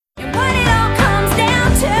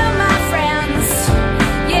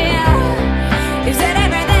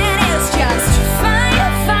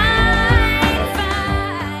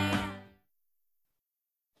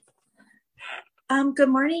Good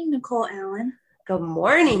morning, Nicole Allen. Good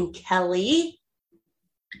morning, Kelly.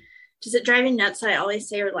 Does it drive you nuts that I always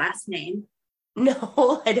say her last name?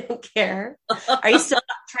 No, I don't care. Are you still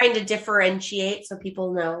trying to differentiate so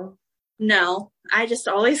people know? No, I just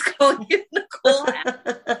always call you Nicole Allen.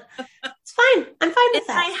 It's fine. I'm fine with In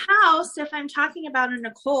that. my house, if I'm talking about a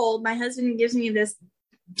Nicole, my husband gives me this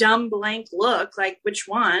dumb blank look, like, which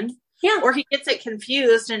one? Yeah. Or he gets it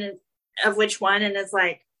confused and of which one, and is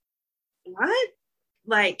like, what?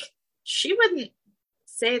 Like, she wouldn't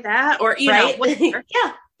say that, or, Right? whatever.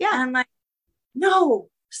 Yeah. And I'm like, no.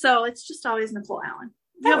 So it's just always Nicole Allen.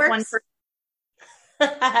 That works.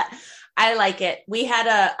 I like it. We had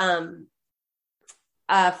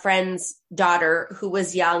a friend's daughter who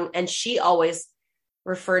was young, and she always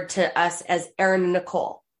referred to us as Erin and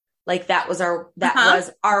Nicole. Like that was our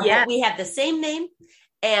Yeah. we had the same name,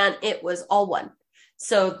 and it was all one.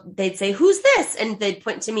 So they'd say, "Who's this?" And they'd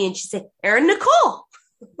point to me, and she'd say, "Erin Nicole."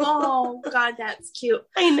 Oh God, that's cute.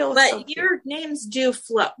 I know, but so your names do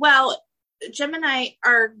flow. Well, Jim and I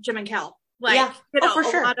are Jim and Kel. Like, yeah. For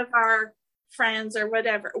sure. A lot of our friends or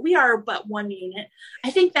whatever, we are but one unit.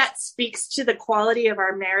 I think that speaks to the quality of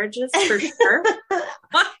our marriages for sure.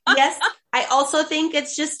 Yes. I also think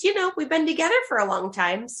it's just, we've been together for a long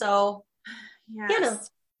time. So,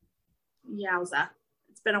 yes. Yowza.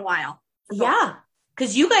 It's been a while. Yeah.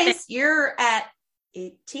 Because you guys, you're at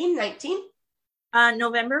 18, 19?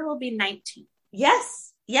 November will be 19.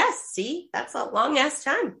 Yes. See, that's a long ass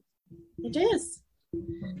time. It is.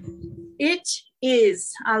 It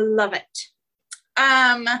is. I love it.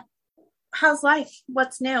 How's life?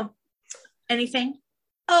 What's new? Anything?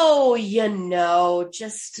 Oh,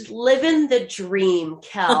 just living the dream,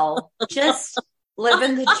 Kel. Just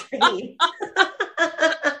living the dream.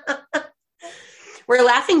 We're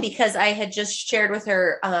laughing because I had just shared with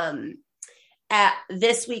her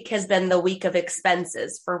this week has been the week of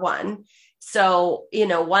expenses for one. So,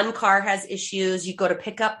 one car has issues. You go to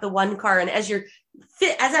pick up the one car, and as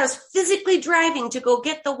I was physically driving to go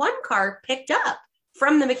get the one car picked up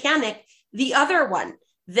from the mechanic, the other one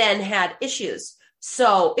then had issues.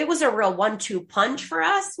 So it was a real 1-2 punch for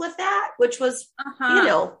us with that, which was,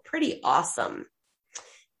 pretty awesome.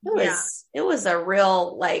 It was a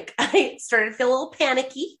real, I started to feel a little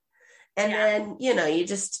panicky. And then, you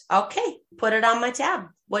just, okay, put it on my tab.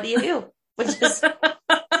 What do you do? We just put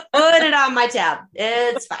it on my tab.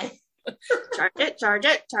 It's fine. Charge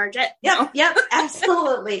it. Yep,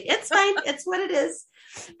 absolutely. It's fine. It's what it is.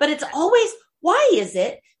 But it's always, why is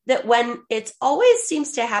it that when it always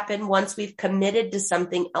seems to happen once we've committed to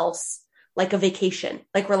something else, like a vacation,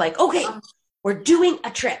 like we're like, okay, we're doing a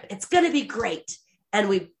trip. It's going to be great. And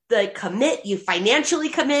we commit, you financially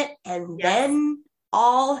commit, and then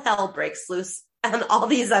all hell breaks loose and all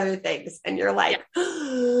these other things. And you're like,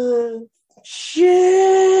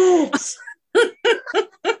 shit.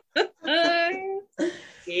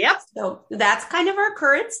 Yep. So that's kind of our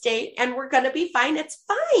current state, and we're going to be fine. It's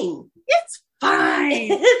fine. It's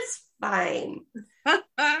fine. It's fine.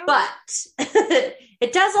 But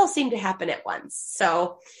it does all seem to happen at once.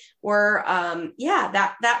 So we're,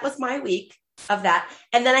 that was my week of that.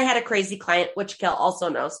 And then I had a crazy client, which Kel also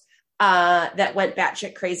knows, that went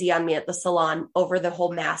batshit crazy on me at the salon over the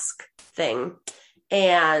whole mask thing.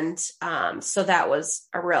 And so that was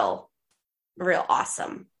a real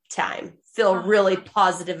awesome time. Feel really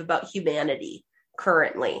positive about humanity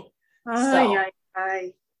currently. I'll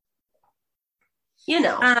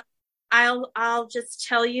just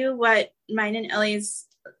tell you what mine and Ellie's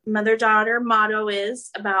mother-daughter motto is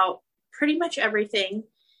about pretty much everything.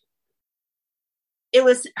 It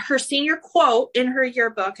was her senior quote in her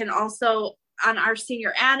yearbook, and also on our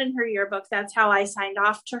senior ad in her yearbook. That's how I signed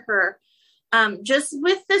off to her. Just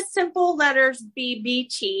with the simple letters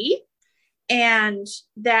BBT. And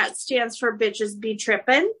that stands for bitches be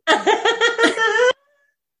trippin'.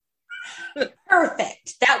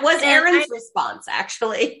 Perfect. That was Erin's response,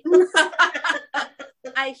 actually.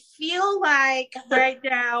 I feel like right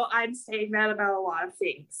now I'm saying that about a lot of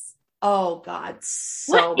things. Oh, God.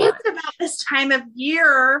 So what is it about this time of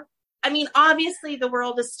year? I mean, obviously the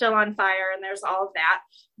world is still on fire and there's all of that.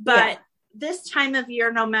 But this time of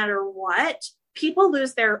year, no matter what, people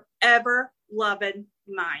lose their ever-loving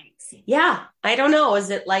minds. Yeah. I don't know. Is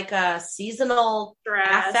it like a seasonal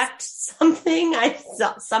affect something?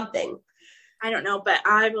 Something. I don't know, but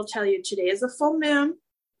I will tell you, today is a full moon.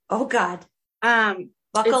 Oh, God.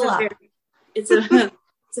 Buckle up. It's a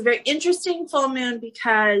very interesting full moon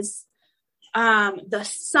because the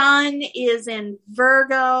sun is in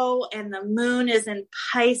Virgo and the moon is in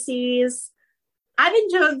Pisces. I've been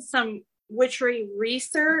doing some witchery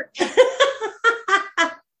research.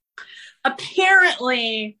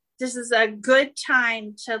 apparently this is a good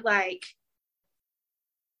time to like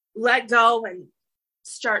let go and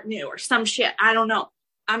start new or some shit. I don't know.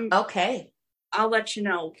 Okay. I'll let you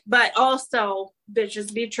know. But also,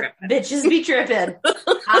 bitches be tripping. Bitches be tripping.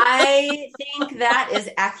 I think that is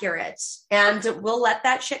accurate. And we'll let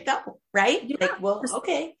that shit go, right? Yeah, like, well,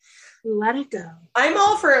 okay. Let it go. I'm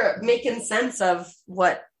all for making sense of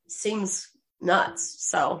what seems nuts.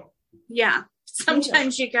 So, yeah.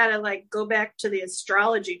 Sometimes you gotta like go back to the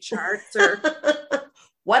astrology charts or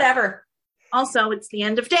whatever. Also, it's the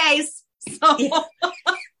end of days. So. Yeah.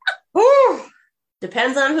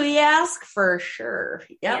 Depends on who you ask, for sure.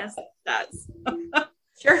 Yep. Yes, it does.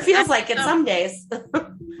 Sure feels like it some days.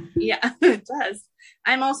 Yeah, it does.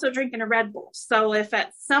 I'm also drinking a Red Bull. So if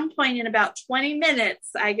at some point in about 20 minutes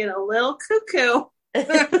I get a little cuckoo,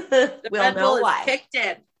 the we'll Red know Bull why. is kicked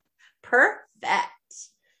in. Perfect.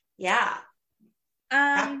 Yeah.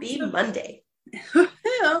 Happy Monday.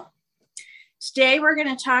 Today we're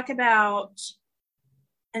going to talk about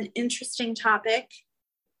an interesting topic.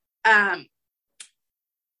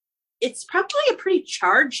 It's probably a pretty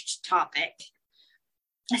charged topic,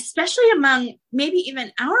 especially among maybe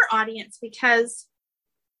even our audience, because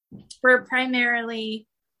we're primarily,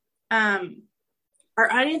 our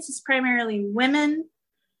audience is primarily women,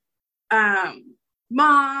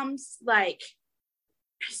 moms. Like,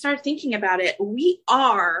 I started thinking about it. We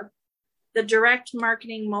are the direct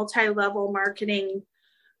marketing, multi-level marketing.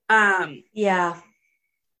 Yeah.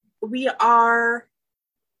 We are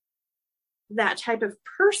that type of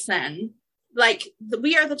person. Like,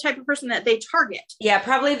 we are the type of person that they target. Yeah,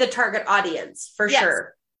 probably the target audience, for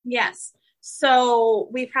sure. Yes. So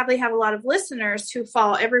we probably have a lot of listeners who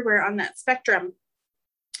fall everywhere on that spectrum.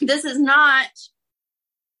 This is not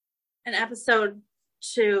an episode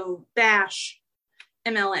to bash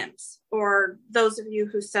MLMs or those of you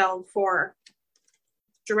who sell for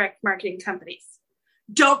direct marketing companies.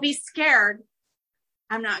 Don't be scared.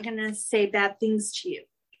 I'm not going to say bad things to you.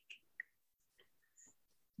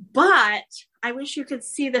 But I wish you could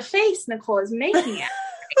see the face Nicole is making it.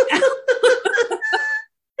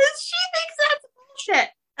 She thinks that's bullshit.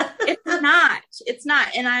 It's not. It's not.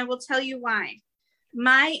 And I will tell you why.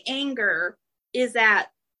 My anger is at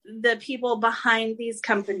the people behind these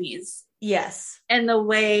companies. Yes. And the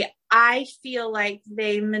way I feel like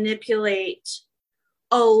they manipulate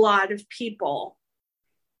a lot of people,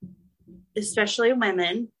 especially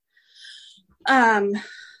women,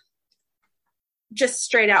 just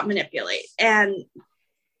straight out manipulate. And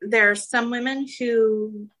there are some women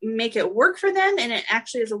who make it work for them, and it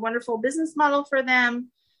actually is a wonderful business model for them.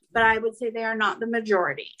 But I would say they are not the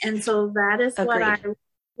majority. And so that is what I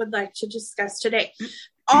would like to discuss today.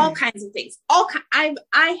 All kinds of things.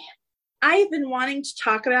 I've been wanting to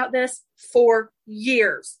talk about this for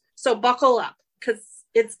years. So buckle up, because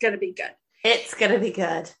it's going to be good. It's going to be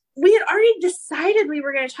good. We had already decided we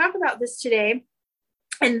were going to talk about this today.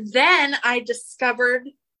 And then I discovered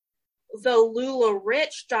the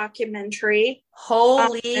LuLaRich documentary.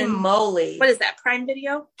 Holy moly. What is that, Prime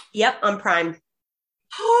Video? Yep, on Prime.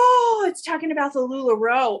 Oh, it's talking about the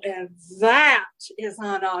LuLaRoe, and that is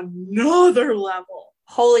on another level.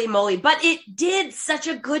 Holy moly. But it did such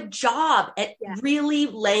a good job at really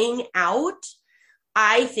laying out,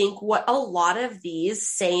 I think, what a lot of these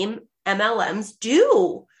same MLMs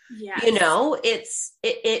do. Yes. You know,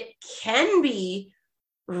 it can be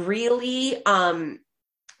really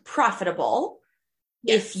profitable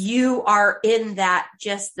if you are in that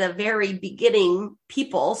just the very beginning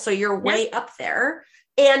people, so you're way up there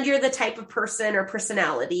and you're the type of person or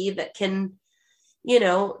personality that can, you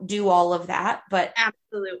know, do all of that. But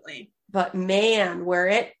absolutely. But man, where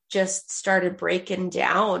it just started breaking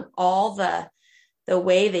down all the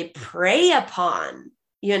way they prey upon,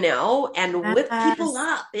 you know, and whip people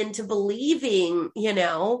up into believing, you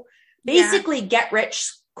know, basically get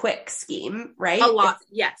rich quick scheme, right? A lot.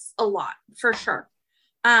 Yes, a lot, for sure.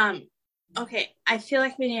 Okay. I feel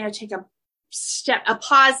like we need to take a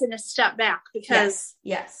pause and a step back, because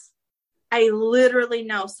yes. I literally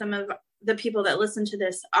know some of the people that listen to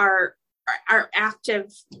this are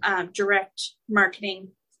active, direct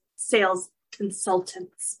marketing sales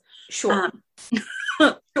consultants. Sure.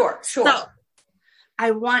 Sure. So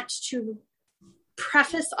I want to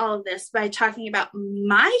preface all of this by talking about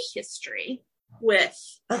my history with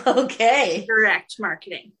direct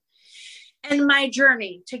marketing and my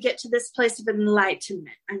journey to get to this place of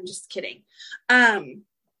enlightenment. I'm just kidding.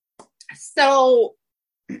 So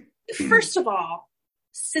first of all,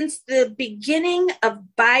 since the beginning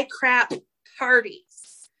of buy crap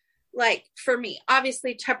parties, like for me,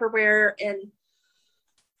 obviously Tupperware and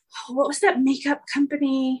what was that makeup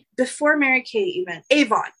company before Mary Kay even?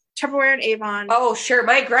 Avon. Tupperware and Avon. Oh, sure.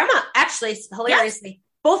 My grandma, actually, hilariously,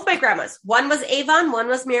 both my grandmas. One was Avon, one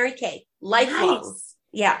was Mary Kay. Lifelong. Nice.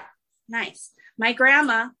 Yeah. Nice. My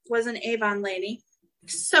grandma was an Avon lady.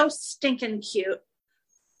 So stinking cute.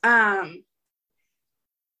 For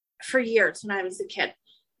years when I was a kid.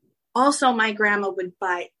 Also, my grandma would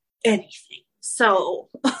buy anything. So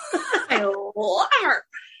I love her.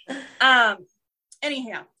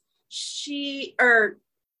 Anyhow,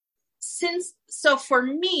 for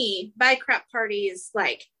me, buy crap parties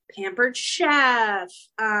like Pampered Chef,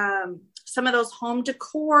 some of those home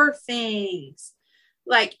decor things.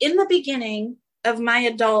 Like in the beginning of my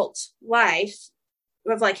adult life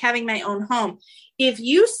of like having my own home, if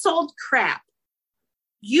you sold crap,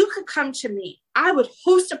 you could come to me. I would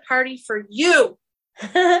host a party for you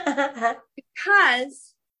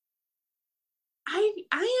because I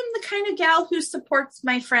am the kind of gal who supports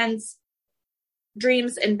my friends'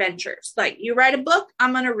 dreams and ventures. Like you write a book,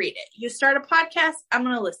 I'm going to read it. You start a podcast, I'm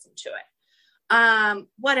going to listen to it.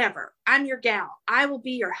 Whatever. I'm your gal. I will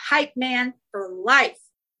be your hype man for life.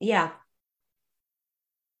 Yeah.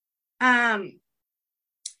 And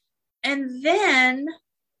then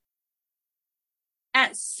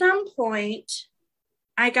at some point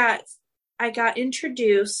I got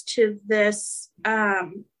introduced to this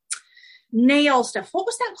nail stuff. What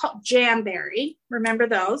was that called? Jamberry. Remember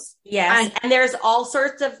those? Yes. And there's all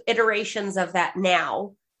sorts of iterations of that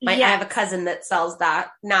now. I have a cousin that sells that,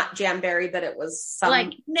 not Jamberry, but it was some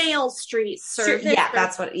like Nail Street.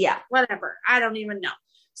 That's what. Yeah. Whatever. I don't even know.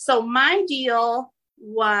 So my deal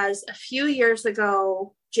was a few years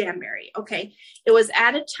ago, Jamberry. Okay. It was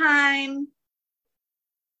at a time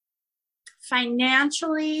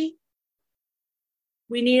financially,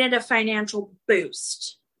 we needed a financial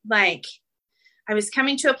boost. Like I was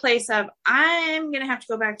coming to a place of, I'm going to have to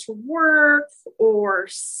go back to work or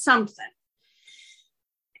something.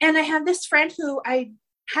 And I had this friend who I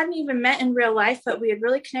hadn't even met in real life, but we had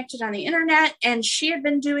really connected on the internet. And she had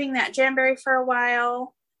been doing that Jamberry for a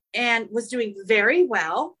while and was doing very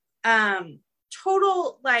well.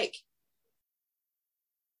 Total like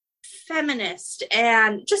feminist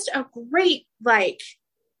and just a great, like,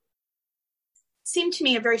 seemed to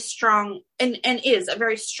me a very strong and is a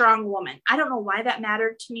very strong woman. I don't know why that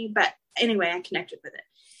mattered to me, but anyway, I connected with it.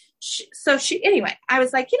 Anyway, I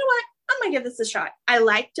was like, you know what? I'm going to give this a shot. I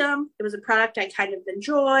liked them. It was a product I kind of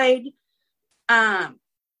enjoyed.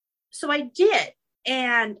 So I did.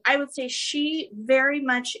 And I would say she very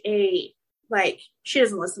much she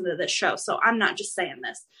doesn't listen to this show, so I'm not just saying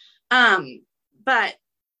this. But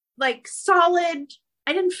like solid,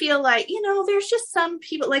 I didn't feel like, there's just some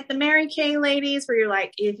people like the Mary Kay ladies where you're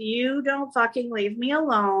like, if you don't fucking leave me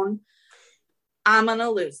alone, I'm going to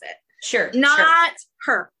lose it. Sure. Not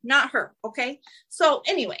her. Okay. So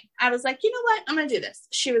anyway, I was like, you know what? I'm going to do this.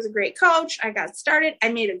 She was a great coach. I got started. I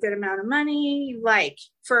made a good amount of money.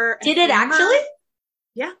 Did it actually?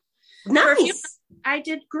 Yeah. Nice. I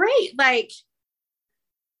did great.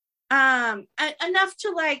 Enough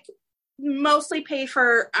to mostly pay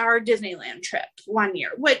for our Disneyland trip one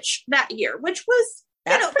year, which was,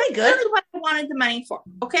 pretty good. Really what I wanted the money for.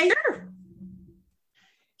 Okay. Sure.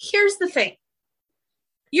 Here's the thing.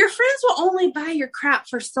 Your friends will only buy your crap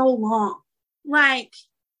for so long.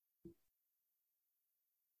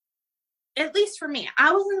 At least for me,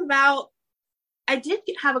 I did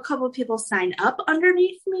have a couple of people sign up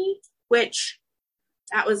underneath me, which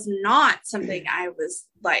that was not something I was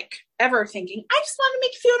ever thinking. I just wanted to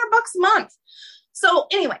make a few $100 a month. So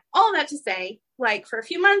anyway, all that to say, for a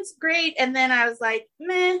few months, great. And then I was like,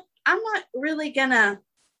 meh, I'm not really gonna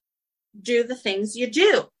do the things you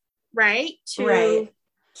do, right? Right.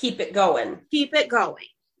 Keep it going.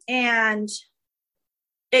 And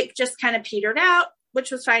it just kind of petered out, which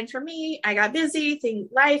was fine for me. I got busy,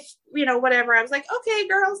 life, whatever. I was like, okay,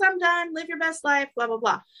 girls, I'm done. Live your best life, blah, blah,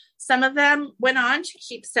 blah. Some of them went on to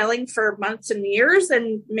keep selling for months and years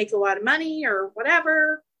and make a lot of money or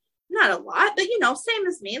whatever. Not a lot, but same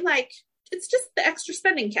as me. It's just the extra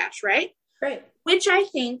spending cash, right? Right. Which I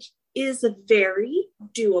think is very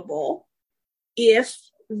doable if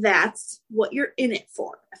that's what you're in it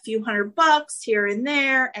for. A few $100 here and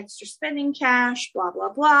there, extra spending cash, blah, blah,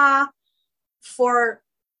 blah. For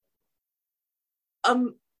a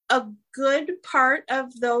good part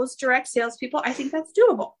of those direct salespeople, I think that's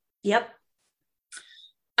doable. Yep.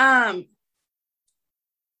 But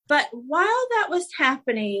while that was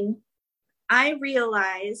happening, I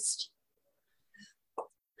realized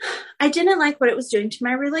I didn't like what it was doing to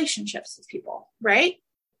my relationships with people, right?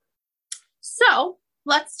 So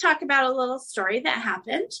let's talk about a little story that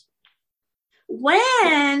happened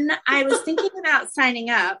when I was thinking about signing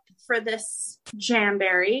up for this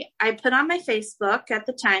Jamberry, I put on my Facebook at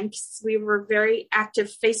the time, because we were very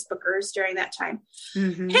active Facebookers during that time.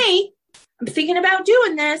 Mm-hmm. Hey, I'm thinking about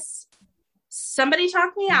doing this. Somebody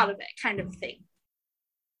talk me out of it, kind of thing.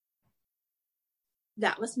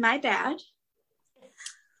 That was my bad.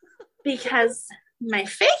 Because my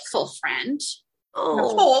faithful friend,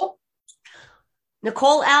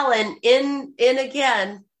 Nicole Allen in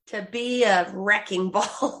again to be a wrecking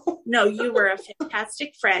ball. No, you were a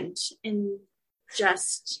fantastic friend, and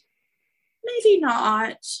just maybe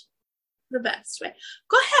not the best way.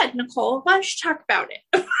 Go ahead, Nicole. Why don't you talk about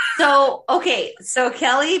it? So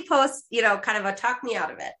Kelly posts, kind of a talk me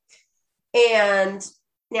out of it. And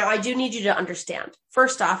now I do need you to understand.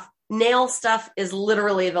 First off, nail stuff is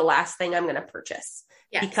literally the last thing I'm going to purchase.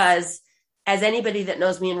 Yes. Because as anybody that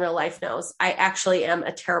knows me in real life knows, I actually am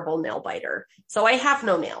a terrible nail biter. So I have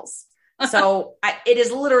no nails. So it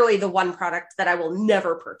is literally the one product that I will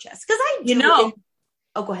never purchase. Because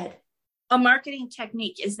go ahead. A marketing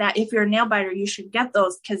technique is that if you're a nail biter, you should get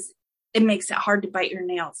those because it makes it hard to bite your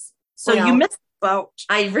nails. So you missed the boat.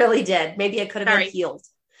 I really did. Maybe I could have been healed.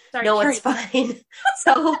 Sorry. No, it's fine.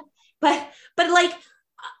 So, but like,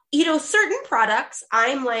 certain products,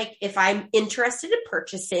 I'm like, if I'm interested in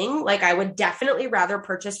purchasing, like I would definitely rather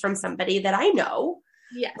purchase from somebody that I know,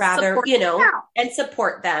 and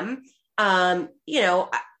support them.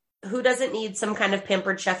 Who doesn't need some kind of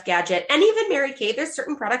Pampered Chef gadget? And even Mary Kay, there's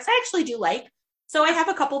certain products I actually do like. So I have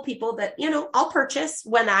a couple people that, I'll purchase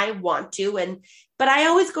when I want to. But I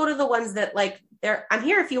always go to the ones that like, I'm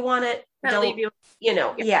here if you want it. Don't leave you.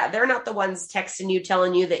 They're not the ones texting you,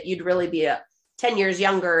 telling you that you'd really be 10 years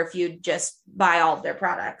younger if you just buy all of their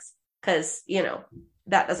products. Cause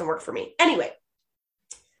that doesn't work for me. Anyway.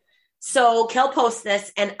 So Kel posts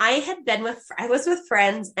this, and I was with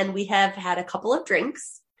friends, and we have had a couple of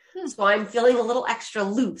drinks. So I'm feeling a little extra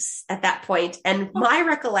loose at that point. And my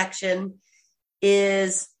recollection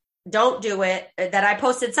is don't do it, that I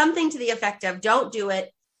posted something to the effect of don't do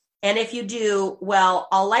it. And if you do, well,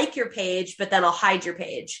 I'll like your page, but then I'll hide your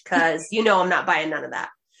page because I'm not buying none of that.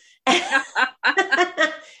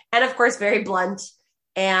 And of course, very blunt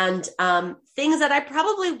and things that I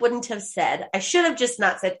probably wouldn't have said. I should have just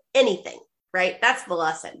not said anything, right? That's the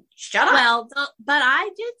lesson. Shut up. Well, but I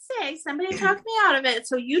did say somebody talked me out of it.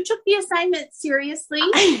 So you took the assignment seriously.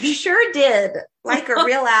 I sure did. Like a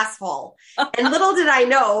real asshole. And little did I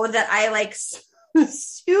know that I like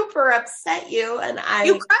super upset you, and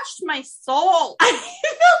you crushed my soul. I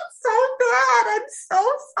felt so bad. I'm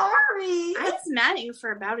so sorry. I was mad at you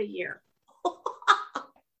for about a year.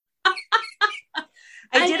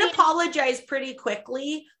 I did apologize pretty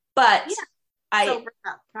quickly, but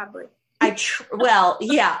probably.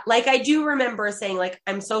 Like I do remember saying like,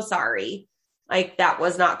 I'm so sorry. Like that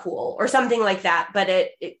was not cool or something like that. But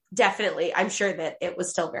it definitely, I'm sure that it was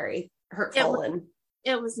still very hurtful.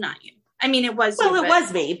 It was not you. I mean, it was. Well, it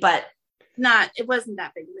was me, but it wasn't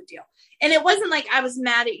that big of a deal. And it wasn't like I was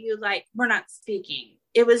mad at you, like we're not speaking.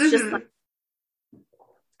 It was just like,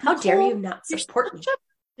 how dare you not support me?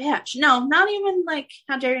 Bitch. No, not even like,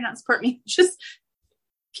 how dare you not support me? Just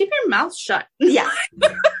keep your mouth shut. Yeah.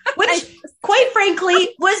 Which, quite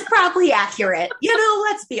frankly, was probably accurate.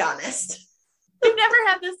 Let's be honest. We've never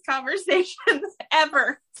had this conversation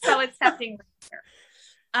ever. So it's happening right here.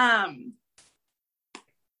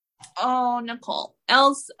 Oh, Nicole.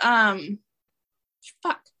 Fuck.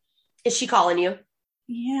 Is she calling you?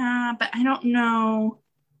 Yeah, but I don't know.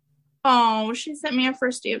 Oh, she sent me a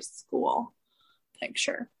first day of school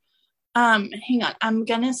picture. Hang on. I'm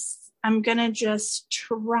gonna just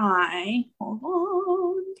try. Hold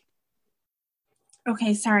on.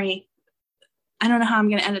 Okay, sorry. I don't know how I'm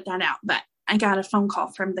gonna edit that out, but I got a phone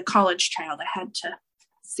call from the college child I had to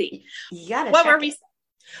see. You gotta what were we?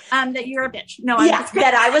 That you're a bitch. No,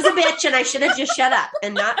 that I was a bitch and I should have just shut up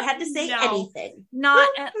and not had to say anything. Not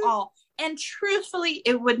at all. And truthfully,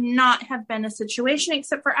 it would not have been a situation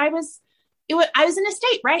except for I was in a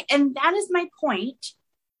state, right? And that is my point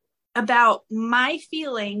about my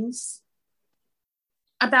feelings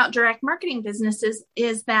about direct marketing businesses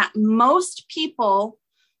is that most people,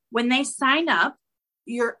 when they sign up,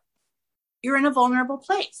 you're in a vulnerable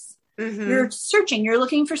place. Mm-hmm. You're searching, you're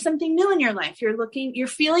looking for something new in your life. You're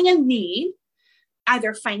feeling a need,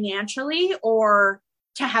 either financially or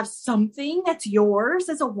to have something that's yours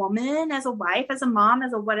as a woman, as a wife, as a mom,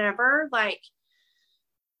 as a whatever,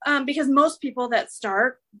 because most people that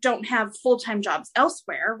start don't have full-time jobs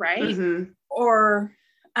elsewhere. Right. Mm-hmm. Or,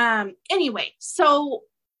 anyway, so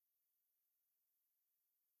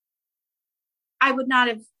I would not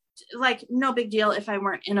have just like, no big deal if I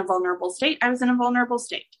weren't in a vulnerable state. I was in a vulnerable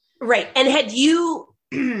state. Right. And had you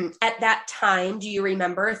at that time, do you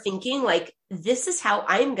remember thinking like, this is how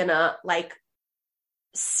I'm gonna like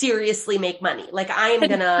seriously make money? Like I'm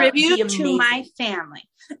gonna contribute to my family.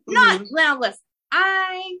 Not, well, listen,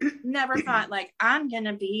 I never thought like I'm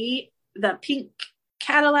gonna be the pink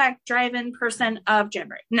Cadillac driving person of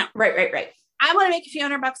January. No. Right. I want to make a few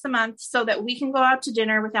 $100 a month so that we can go out to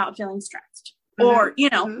dinner without feeling stressed or, you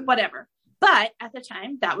know, whatever. But at the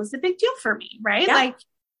time, that was a big deal for me, right? Yeah. Like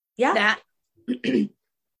that.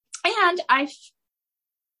 And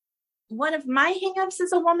one of my hangups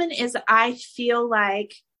as a woman is I feel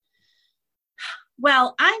like,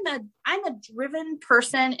 well, I'm a driven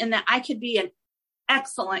person in that I could be an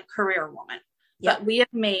excellent career woman, but we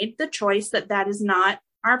have made the choice that that is not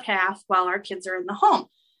our path while our kids are in the home.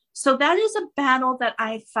 So that is a battle that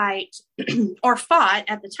I fight or fought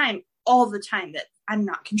at the time, all the time, that I'm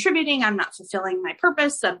not contributing, I'm not fulfilling my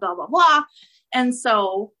purpose, blah, blah, blah. And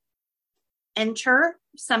so enter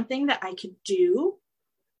something that I could do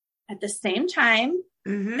at the same time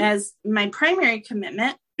as my primary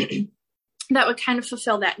commitment that would kind of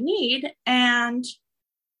fulfill that need. And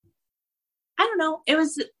I don't know,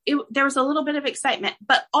 there was a little bit of excitement,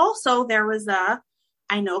 but also there was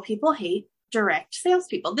I know people hate direct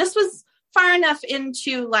salespeople. This was far enough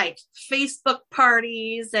into like Facebook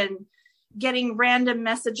parties and getting random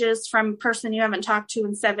messages from a person you haven't talked to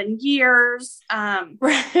in 7 years.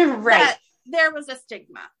 Right. There was a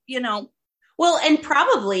stigma, you know. Well, and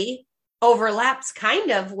probably overlaps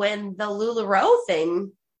kind of when the LuLaRoe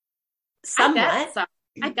thing somewhat.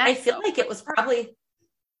 I feel like it was probably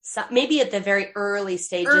maybe at the very early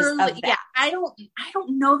stages of that. Yeah, I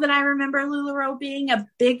don't know that I remember LuLaRoe being a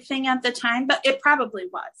big thing at the time, but it probably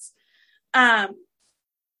was.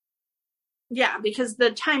 Yeah, because the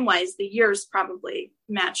time-wise, the years probably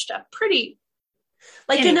matched up pretty.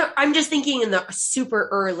 Like I'm just thinking in the super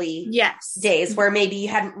early days where maybe you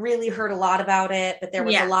hadn't really heard a lot about it, but there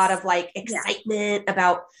was a lot of like excitement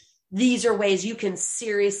about these are ways you can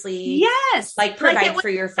seriously like provide for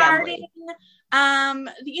your family.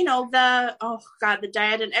 You know, the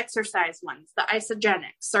diet and exercise ones, the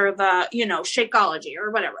Isogenics or the, you know, Shakeology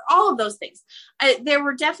or whatever, all of those things. There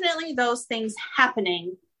were definitely those things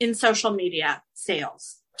happening in social media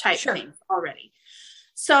sales type things already.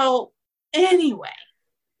 So anyway,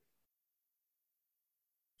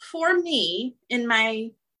 for me, in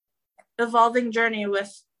my evolving journey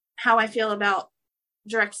with how I feel about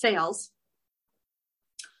direct sales,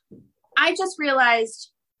 I just realized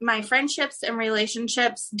my friendships and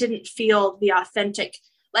relationships didn't feel the authentic.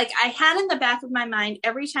 Like I had in the back of my mind,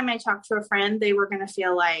 every time I talked to a friend, they were going to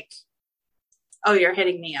feel like, oh, you're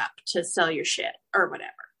hitting me up to sell your shit or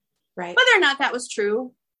whatever. Right. Whether or not that was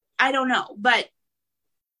true, I don't know. But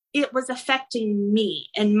it was affecting me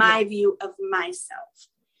and my view of myself.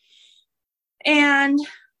 And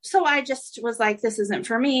so I just was like, this isn't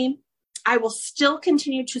for me. I will still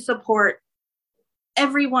continue to support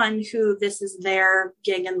everyone who this is their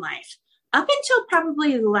gig in life. Up until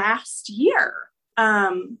probably last year,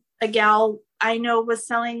 a gal I know was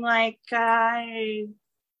selling like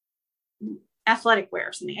athletic wear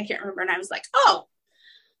or something. I can't remember. And I was like, oh,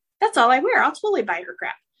 that's all I wear. I'll totally buy her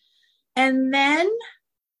crap. And then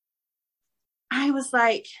I was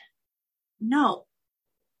like, no,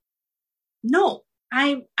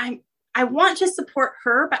 I want to support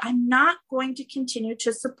her, but I'm not going to continue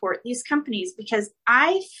to support these companies because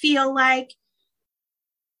I feel like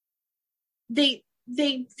they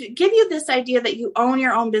give you this idea that you own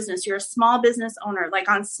your own business. You're a small business owner. Like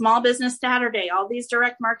on Small Business Saturday, all these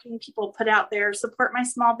direct marketing people put out there, support my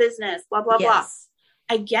small business, blah, blah, blah.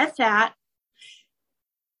 I get that.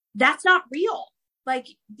 That's not real. Like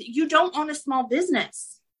you don't own a small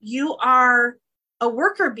business. You are a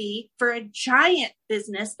worker bee for a giant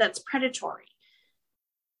business that's predatory,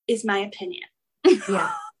 is my opinion.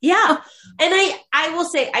 Yeah. And I will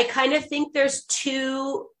say, I kind of think there's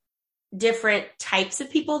two different types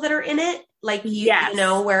of people that are in it. Like, you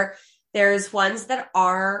know, where there's ones that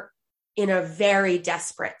are in a very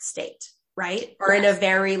desperate state, right? Or in a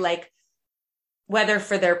very like, whether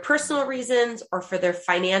for their personal reasons or for their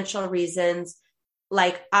financial reasons,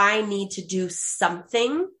 like I need to do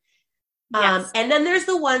something. And then there's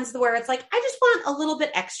the ones where it's like, I just want a little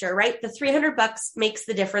bit extra, right? The $300 makes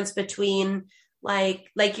the difference between like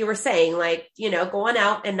you were saying, like, you know, going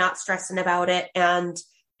out and not stressing about it and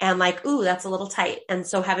like, ooh, that's a little tight. And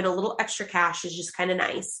so having a little extra cash is just kind of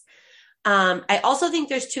nice. I also think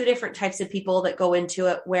there's two different types of people that go into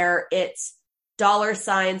it where it's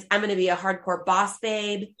 $signs. I'm going to be a hardcore boss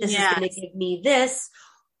babe. This is going to give me this.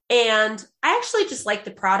 And I actually just like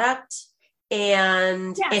the product.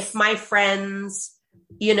 And Yes. if my friends,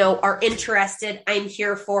 you know, are interested, I'm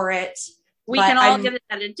here for it. We But can all I'm- get it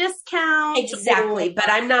at a discount. Exactly. But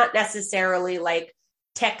I'm not necessarily like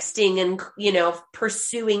texting and, you know,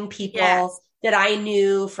 pursuing people Yes. that I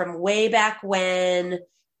knew from way back when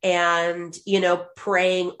and, you know,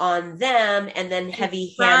 preying on them and then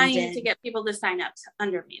heavy trying handed. to get people to sign up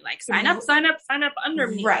under me. Like sign up under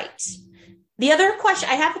me. Right. The other question,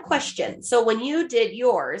 I have a question. So when you did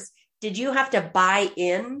yours, did you have to buy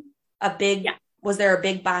in a big, was there a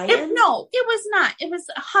big buy-in? No, it was not. It was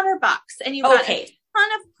 $100 and you got a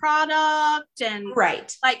ton of product and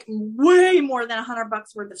like way more than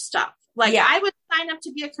 $100 worth of stuff. Like I would sign up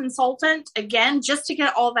to be a consultant again, just to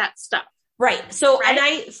get all that stuff. Right. So,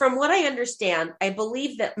 and from what I understand, I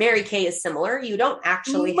believe that Mary Kay is similar. You don't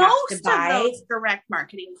actually have to buy most of those direct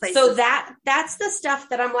marketing places. So that's the stuff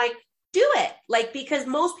that I'm like, do it. Like, because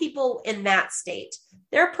most people in that state,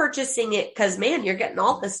 they're purchasing it because, man, you're getting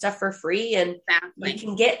all this stuff for free and you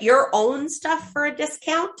can get your own stuff for a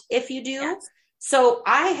discount if you do. Yes. So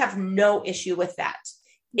I have no issue with that.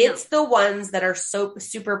 No. It's the ones that are so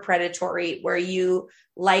super predatory where you,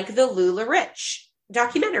 like the Lula Rich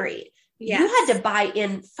documentary. Yes. You had to buy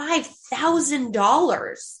in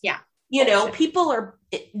 $5,000. Yeah. You know, people are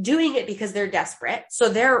doing it because they're desperate. So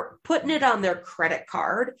they're putting it on their credit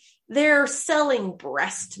card. They're selling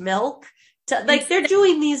breast milk. They're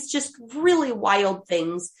doing these just really wild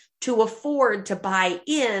things to afford to buy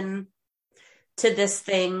in to this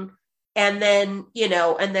thing. And then, you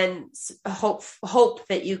know, and then hope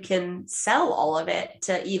that you can sell all of it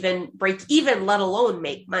to even break even, let alone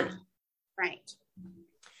make money. Right.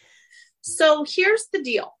 So here's the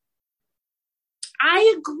deal.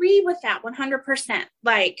 I agree with that 100%.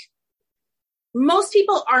 Like, most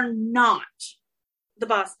people are not the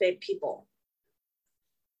Boss Babe people.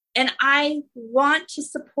 And I want to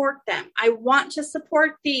support them. I want to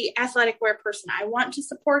support the athletic wear person. I want to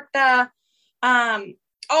support the,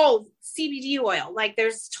 CBD oil. Like,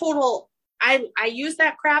 there's total, I use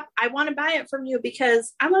that crap. I want to buy it from you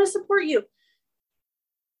because I want to support you.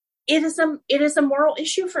 It is a moral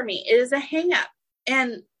issue for me. It is a hang up.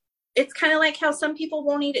 And it's kind of like how some people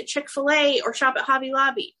won't eat at Chick-fil-A or shop at Hobby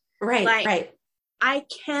Lobby. Right, right. I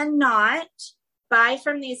cannot buy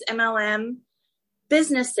from these MLM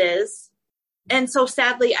businesses. And so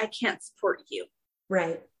sadly, I can't support you.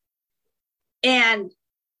 Right. And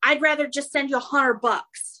I'd rather just send you $100.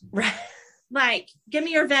 Right. Like, give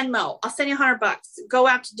me your Venmo. I'll send you $100. Go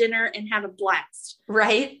out to dinner and have a blast.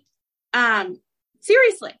 Right.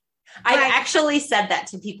 Seriously. I've actually said that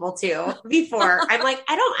to people too before. I'm like,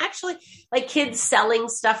 I don't actually like kids selling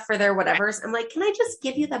stuff for their whatevers. I'm like, can I just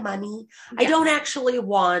give you the money? Yes. I don't actually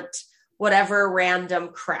want whatever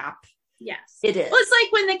random crap. Yes. It is. Well, it's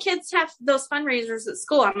like when the kids have those fundraisers at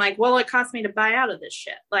school. I'm like, well, it cost me to buy out of this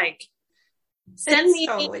shit. Like, send me,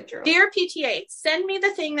 totally true. Dear PTA, send me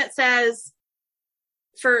the thing that says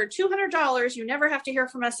for $200, you never have to hear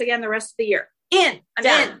from us again the rest of the year. I'm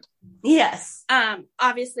in. Yes.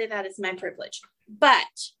 Obviously that is my privilege, but,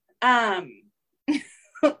 that's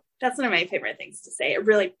one of my favorite things to say. It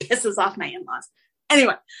really pisses off my in-laws.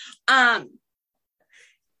 Anyway,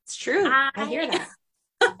 it's true. I hear that.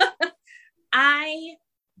 I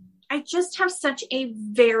just have such a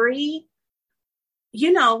very,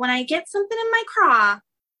 you know, when I get something in my craw,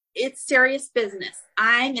 it's serious business.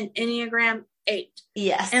 I'm an Enneagram 8.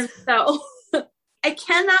 Yes. And so I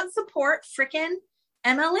cannot support freaking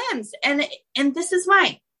MLMs. And this is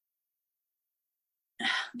why.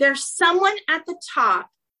 There's someone at the top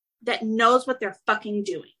that knows what they're fucking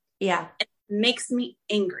doing. Yeah. It makes me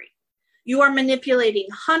angry. You are manipulating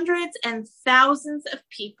hundreds and thousands of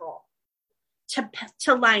people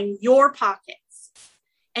to line your pockets.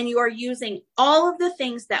 And you are using all of the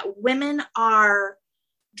things that women are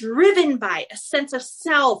driven by, a sense of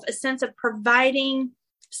self, a sense of providing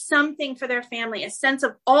something for their family, a sense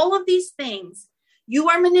of all of these things. You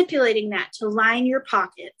are manipulating that to line your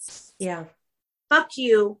pockets. Yeah. Fuck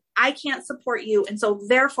you. I can't support you. And so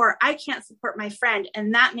therefore I can't support my friend.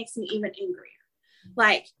 And that makes me even angrier.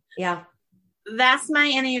 Like, yeah, that's my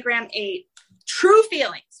Enneagram 8 true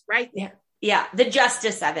feelings right there. Yeah. The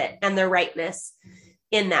justice of it and the rightness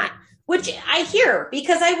in that, which I hear,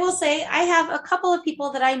 because I will say I have a couple of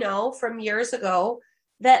people that I know from years ago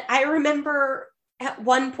that I remember at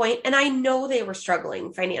one point, and I know they were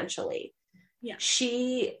struggling financially. Yeah.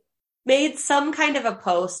 She made some kind of a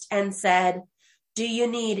post and said, do you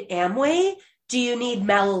need Amway? Do you need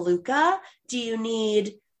Melaleuca? Do you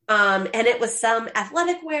need, and it was some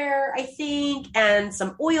athletic wear, I think, and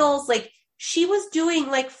some oils. Like, she was doing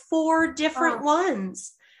like 4 different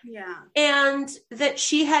ones. Yeah. And that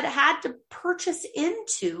she had to purchase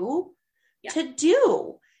into Yeah. to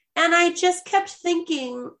do. And I just kept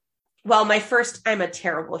thinking, well, my first I'm a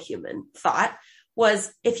terrible human thought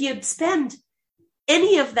was if you'd spend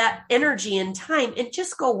any of that energy and time and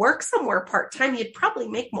just go work somewhere part-time, you'd probably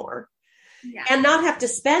make more. Yeah. And not have to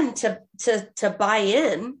spend to buy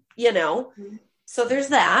in, you know. Mm-hmm. So there's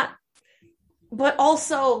that. But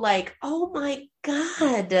also like, oh my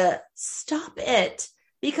God, stop it.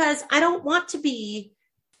 Because I don't want to be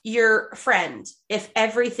your friend if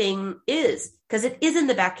everything is, because it is in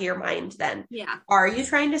the back of your mind then. Yeah. Are you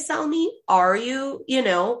trying to sell me? Are you, you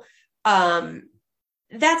know,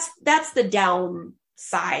 that's the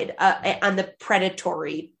downside on the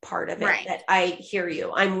predatory part of it. Right. That I hear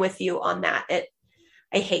you. I'm with you on that.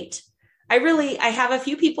 I have a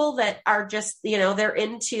few people that are just, you know, they're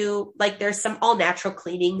into like, there's some all natural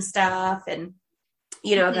cleaning stuff and,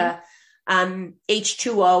 you know, the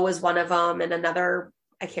H2O is one of them and another,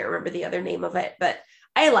 I can't remember the other name of it, but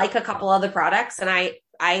I like a couple other products and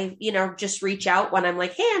I, you know, just reach out when I'm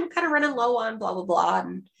like, hey, I'm kind of running low on blah, blah, blah.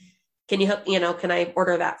 And can you help, you know, can I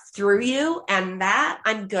order that through you? And that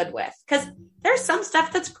I'm good with because there's some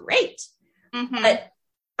stuff that's great, but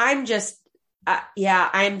I'm just,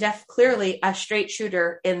 I'm clearly a straight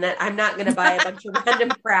shooter in that I'm not going to buy a bunch of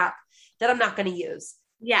random crap that I'm not going to use.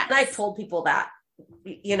 Yeah. And I've told people that,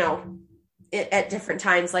 you know, at different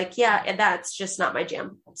times, like, yeah, and that's just not my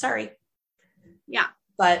jam. Sorry. Yeah.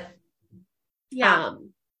 But yeah.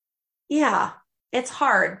 It's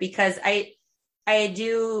hard because I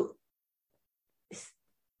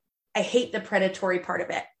hate the predatory part of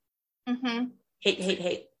it. Mm-hmm.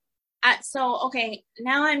 Hate. So, okay,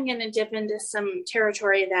 now I'm going to dip into some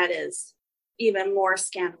territory that is even more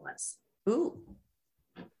scandalous. Ooh.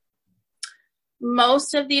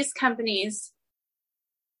 Most of these companies,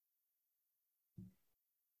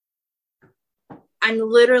 I'm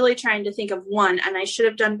literally trying to think of one, and I should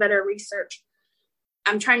have done better research.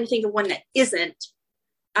 I'm trying to think of one that isn't.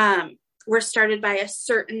 Were started by a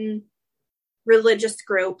certain religious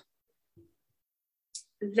group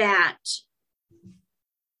that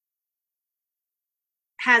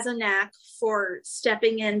has a knack for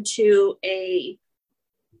stepping into a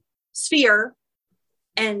sphere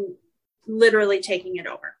and literally taking it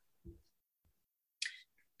over.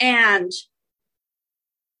 And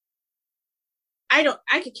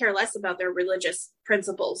I could care less about their religious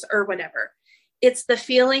principles or whatever. It's the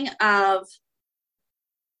feeling of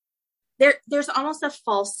there's almost a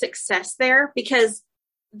false success there because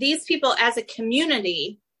these people as a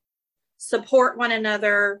community support one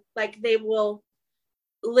another. Like they will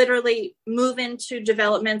literally move into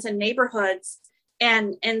developments and neighborhoods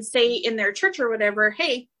and say in their church or whatever,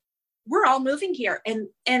 hey, we're all moving here. And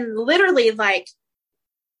literally like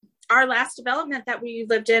our last development that we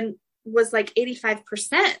lived in was like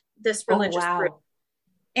 85% this religious group.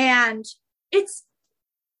 And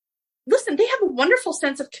listen, they have a wonderful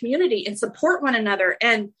sense of community and support one another.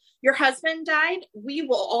 And your husband died, we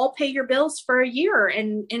will all pay your bills for a year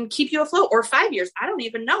and keep you afloat, or 5 years. I don't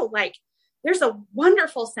even know. Like there's a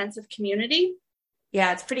wonderful sense of community.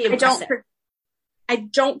 Yeah, it's pretty impressive. I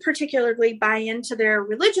don't particularly buy into their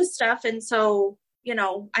religious stuff. And so, you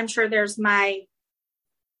know, I'm sure there's my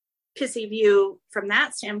pissy view from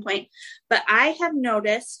that standpoint, but I have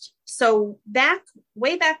noticed, so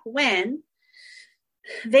way back when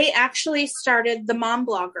they actually started the mom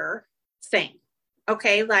blogger thing.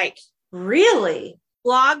 Okay. Like really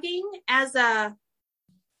blogging as a,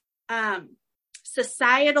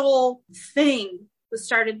 societal thing was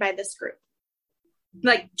started by this group.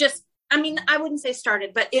 Like just, I mean, I wouldn't say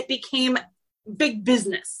started, but it became big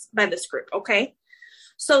business by this group. Okay.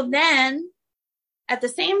 So then at the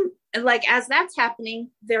same, like as that's happening,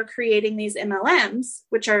 they're creating these MLMs,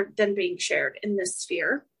 which are then being shared in this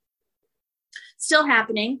sphere. Still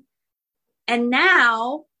happening. And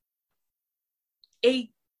now a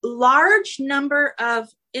large number of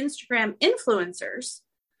Instagram influencers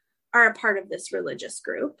are a part of this religious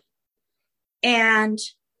group and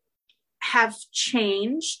have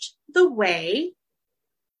changed the way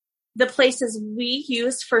the places we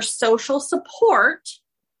use for social support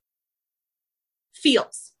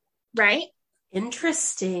feels, right?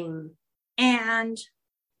 Interesting. And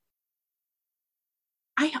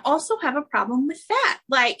I also have a problem with that.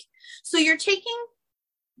 Like, so you're taking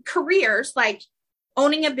careers like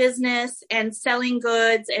owning a business and selling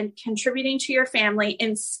goods and contributing to your family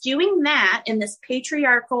and skewing that in this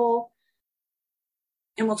patriarchal,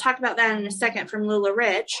 and we'll talk about that in a second from Lula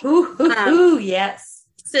Rich. Yes.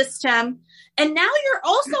 system. And now you're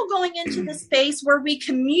also going into the space where we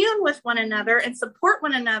commune with one another and support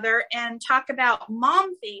one another and talk about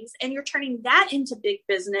mom things. And you're turning that into big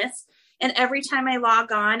business. And every time I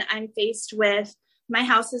log on, I'm faced with my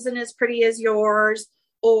house isn't as pretty as yours,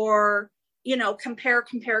 or, compare.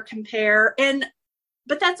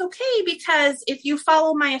 But that's okay, because if you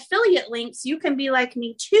follow my affiliate links, you can be like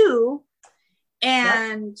me too.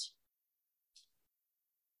 And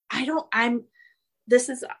this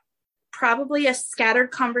is probably a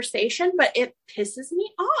scattered conversation, but it pisses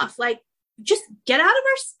me off. Like, just get out of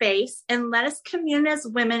our space and let us commune as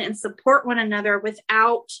women and support one another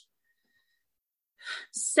without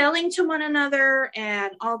selling to one another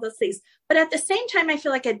and all those things. But at the same time, I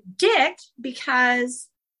feel like a dick because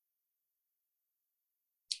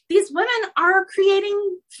these women are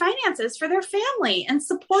creating finances for their family and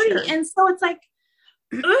supporting. Sure. And so it's like,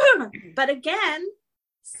 ugh. But again,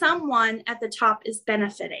 someone at the top is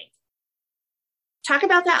benefiting. Talk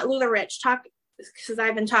about that, LuLaRich. Because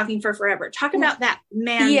I've been talking for forever. Talk about that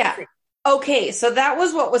man. Yeah. Okay. So that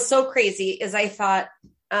was what was so crazy is I thought,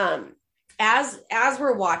 as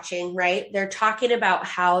we're watching, right, they're talking about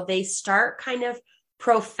how they start kind of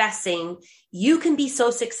professing you can be so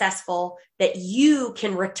successful that you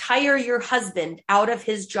can retire your husband out of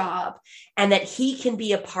his job and that he can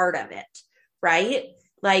be a part of it. Right.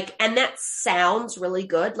 Like, and that sounds really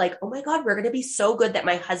good. Like, oh my God, we're going to be so good that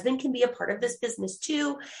my husband can be a part of this business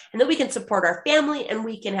too. And that we can support our family and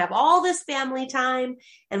we can have all this family time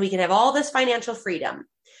and we can have all this financial freedom.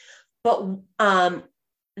 But,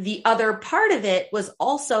 the other part of it was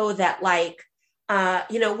also that like,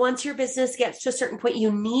 once your business gets to a certain point, you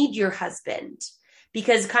need your husband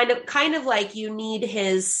because kind of like you need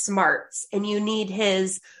his smarts and you need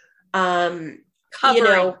his,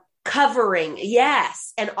 covering.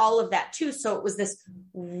 Yes. And all of that too. So it was this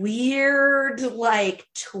weird like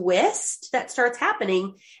twist that starts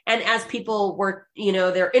happening. And as people were,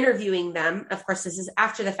 they're interviewing them, of course, this is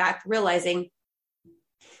after the fact, realizing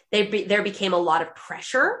there became a lot of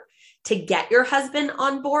pressure to get your husband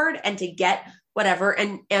on board and to get whatever.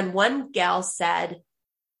 And one gal said,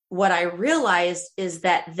 what I realized is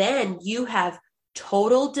that then you have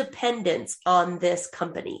total dependence on this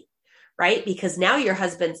company, right? Because now your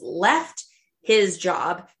husband's left his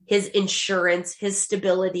job, his insurance, his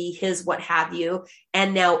stability, his what have you.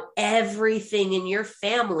 And now everything in your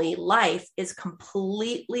family life is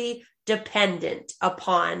completely dependent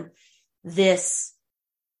upon this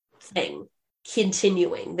thing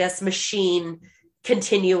continuing, this machine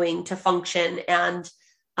continuing to function and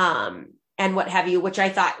what have you, which I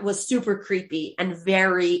thought was super creepy and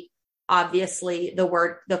very obviously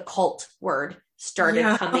the cult word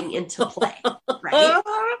started coming into play, right?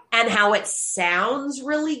 And how it sounds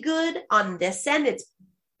really good on this end. It's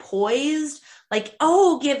poised like,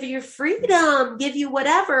 oh, give you freedom, give you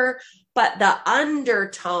whatever. But the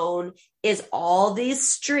undertone is all these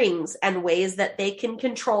strings and ways that they can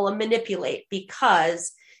control and manipulate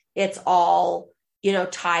because it's all,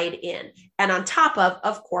 tied in. And on top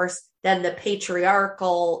of course, then the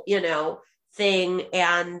patriarchal, thing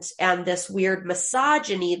and this weird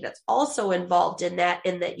misogyny that's also involved in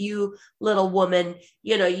that you little woman,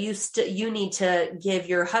 you need to give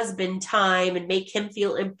your husband time and make him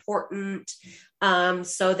feel important,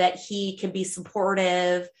 so that he can be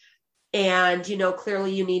supportive. And,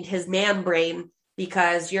 clearly you need his man brain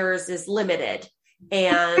because yours is limited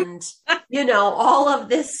and, all of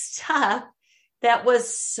this stuff that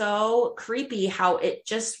was so creepy, how it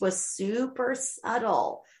just was super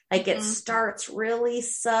subtle. Like it starts really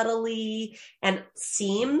subtly and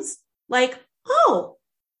seems like, oh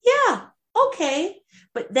yeah, okay.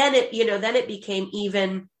 But then it became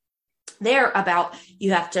even there about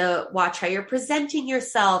you have to watch how you're presenting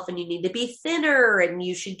yourself and you need to be thinner and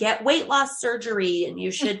you should get weight loss surgery and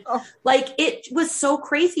you should like, it was so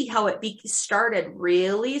crazy how it started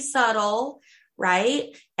really subtle,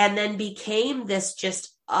 right? And then became this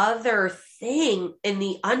just other thing in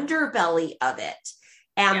the underbelly of it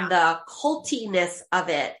and the cultiness of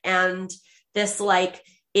it. And this, like,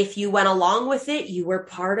 if you went along with it, you were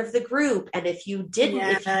part of the group. And if you didn't,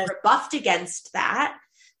 if you rebuffed against that,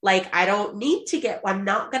 like, I'm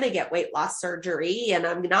not going to get weight loss surgery and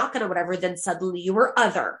I'm not going to whatever, then suddenly you were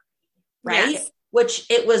other, right? Yes. Which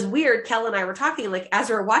it was weird. Kel and I were talking, like, as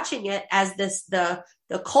we were watching it, as the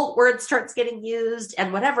cult word starts getting used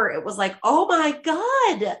and whatever, it was like, oh my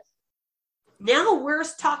God, now we're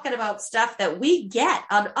talking about stuff that we get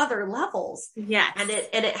on other levels. Yeah. And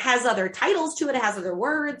it has other titles to it. It has other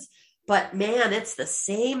words, but man, it's the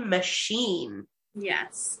same machine.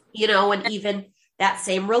 Yes. And even that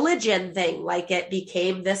same religion thing, like it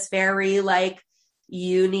became this very like,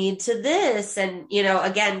 you need to this. And,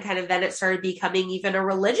 again, kind of then it started becoming even a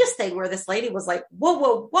religious thing where this lady was like, whoa,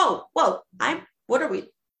 whoa, whoa, whoa.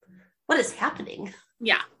 What is happening?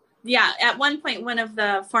 Yeah. Yeah. At one point, one of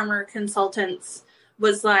the former consultants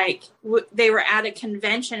was like, they were at a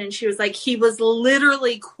convention and she was like, he was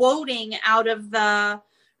literally quoting out of the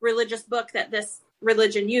religious book that this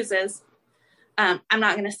religion uses. I'm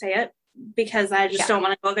not going to say it because I just don't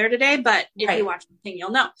want to go there today, but if you watch the thing,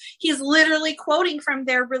 you'll know. He's literally quoting from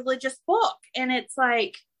their religious book. And it's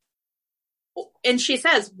like, and she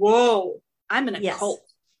says, whoa, I'm in a cult.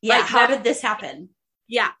 Yeah. Like, how did this happen?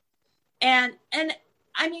 Yeah. And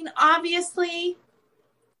I mean, obviously,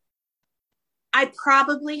 I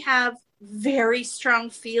probably have very strong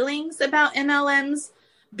feelings about MLMs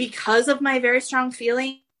because of my very strong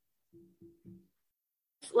feeling.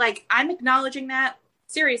 Like, I'm acknowledging that.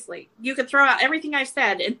 Seriously. You could throw out everything I've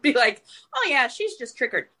said and be like, oh yeah, she's just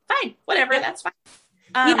triggered. Fine. Whatever. That's fine.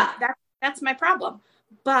 That's my problem.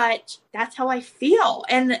 But that's how I feel.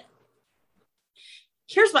 And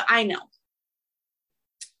here's what I know.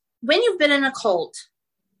 When you've been in a cult,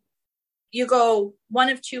 you go one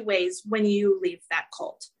of two ways when you leave that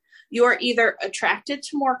cult. You are either attracted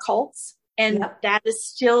to more cults, and that is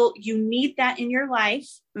still, you need that in your life.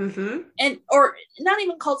 Mm-hmm. And, or not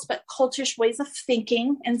even cults, but cultish ways of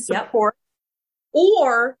thinking and support.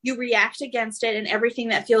 Or you react against it, and everything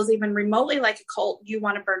that feels even remotely like a cult, you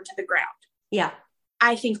want to burn to the ground. Yeah.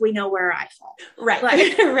 I think we know where I fall. Right.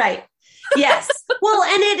 Like, right. Yes. Well,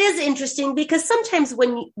 and it is interesting because sometimes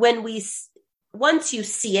once you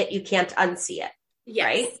see it, you can't unsee it. Yes.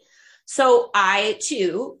 Right. So I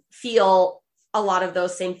too feel a lot of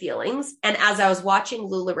those same feelings. And as I was watching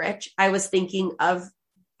LuLaRich, I was thinking of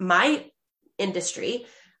my industry.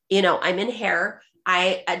 I'm in hair.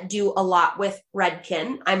 I do a lot with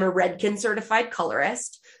Redken. I'm a Redken certified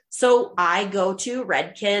colorist. So I go to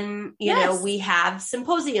Redken, we have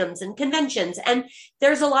symposiums and conventions, and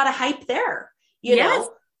there's a lot of hype there, you know?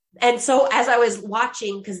 And so as I was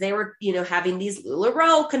watching, because they were, having these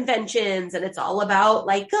LuLaRoe conventions, and it's all about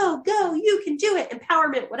like, go, you can do it,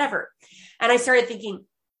 empowerment, whatever. And I started thinking,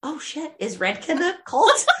 oh shit, is Redken a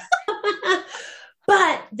cult?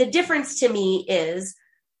 But the difference to me is,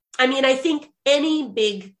 I think any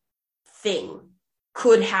big thing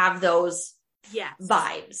could have those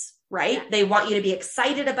vibes, right? Yeah. They want you to be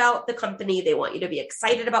excited about the company. They want you to be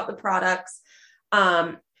excited about the products.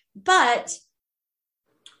 But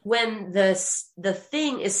when the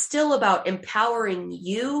thing is still about empowering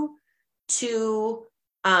you to,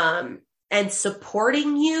 and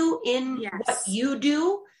supporting you in what you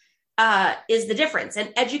do, is the difference,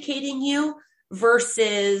 and educating you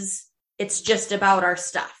versus it's just about our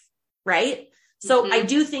stuff. Right. So I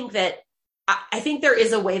do think that I think there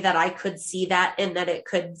is a way that I could see that, and that it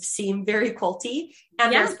could seem very culty.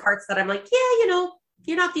 And there's parts that I'm like,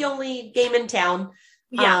 you're not the only game in town.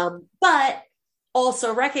 Yeah. But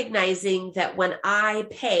also recognizing that when I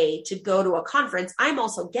pay to go to a conference, I'm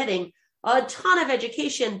also getting a ton of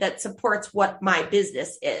education that supports what my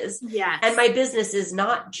business is. Yes. And my business is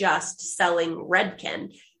not just selling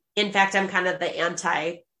Redken. In fact, I'm kind of the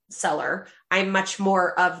anti-seller. I'm much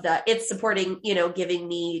more of it's supporting, giving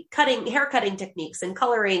me hair cutting techniques and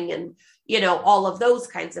coloring and, all of those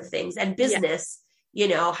kinds of things, and business,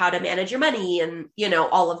 how to manage your money and,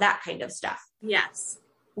 all of that kind of stuff. Yes.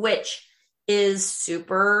 Which is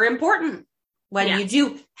super important when you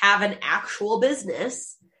do have an actual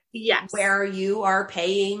business. Yes. Where you are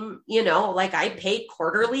paying, like I pay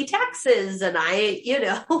quarterly taxes, and I,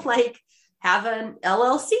 like have an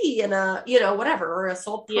LLC and a, whatever, or a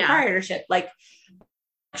sole proprietorship, like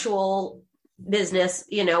actual business,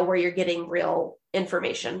 where you're getting real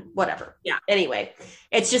information, whatever. Yeah. Anyway,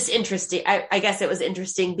 it's just interesting. I guess it was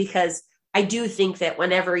interesting because I do think that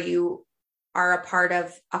whenever you are a part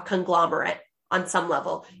of a conglomerate on some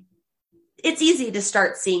level, it's easy to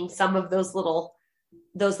start seeing some of those little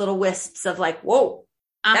wisps of like, whoa,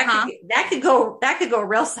 that could go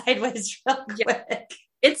real sideways real quick.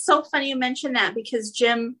 It's so funny you mentioned that, because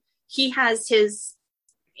Jim, he has his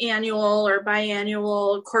annual or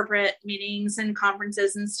biannual corporate meetings and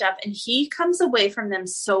conferences and stuff, and he comes away from them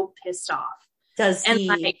so pissed off. Does he?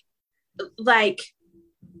 And like,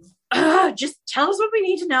 just tell us what we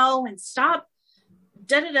need to know and stop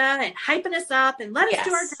and hyping us up and let us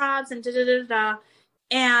do our jobs and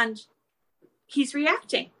and he's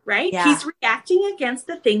reacting, right? Yeah. He's reacting against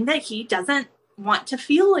the thing that he doesn't want to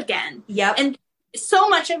feel again. Yep. And so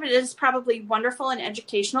much of it is probably wonderful and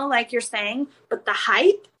educational, like you're saying, but the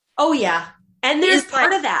hype. Oh yeah. And there's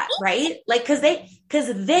part of that, right? Like, cause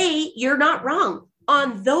you're not wrong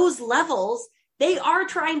on those levels. They are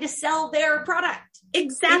trying to sell their product.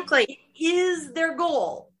 Exactly. It is their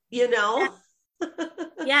goal, you know?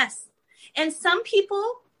 Yes. And some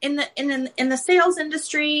people in the sales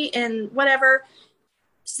industry and whatever,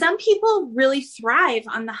 some people really thrive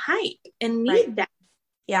on the hype and need Right. that.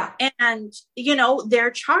 Yeah. And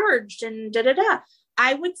they're charged and da da da.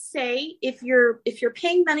 I would say if you're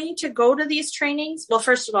paying money to go to these trainings, well,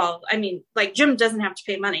 first of all, I mean, like Jim doesn't have to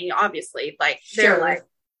pay money, obviously. Like they're like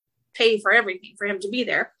pay for everything for him to be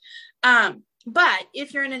there. But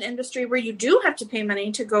if you're in an industry where you do have to pay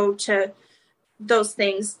money to go to those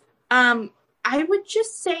things, I would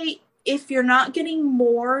just say if you're not getting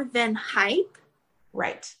more than hype,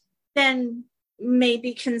 right, then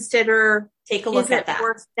maybe consider take a look at that.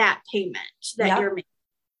 Worth that payment that you're making.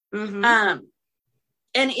 Mm-hmm.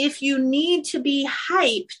 And if you need to be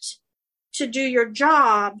hyped to do your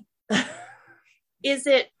job, is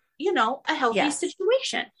it, a healthy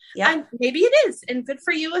situation? Yeah. Maybe it is, and good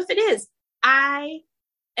for you if it is.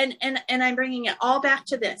 And I'm bringing it all back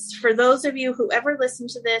to this. For those of you who ever listen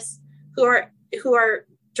to this, who are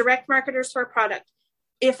direct marketers for a product,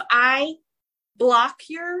 if I block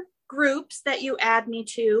your groups that you add me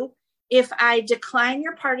to, if I decline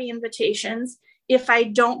your party invitations, if I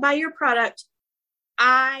don't buy your product,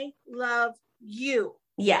 I love you.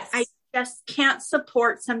 Yes. I just can't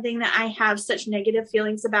support something that I have such negative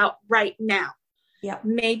feelings about right now. Yeah.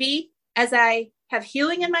 Maybe as I have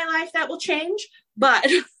healing in my life, that will change, but.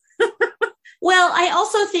 Well, I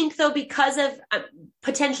also think though,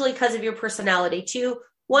 potentially because of your personality too,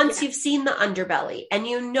 once you've seen the underbelly and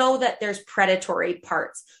you know that there's predatory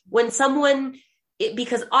parts,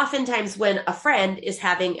 because oftentimes when a friend is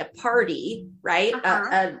having a party, right?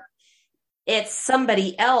 It's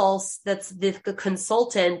somebody else that's the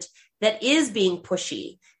consultant that is being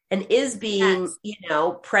pushy and is being,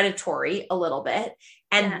 predatory a little bit.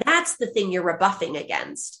 And that's the thing you're rebuffing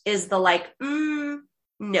against is the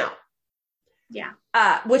no. Yeah.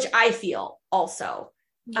 Which I feel also.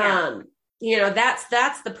 Yeah.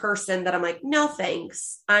 That's the person that I'm like, no,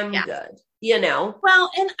 thanks. I'm good.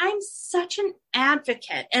 Well, and I'm such an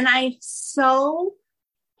advocate and I so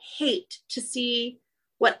hate to see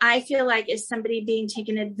what I feel like is somebody being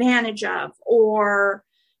taken advantage of or,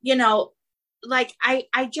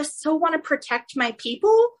 I just so want to protect my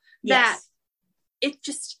people that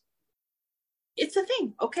it's a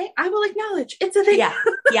thing. Okay. I will acknowledge it's a thing. Yeah.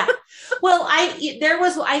 Yeah. Well,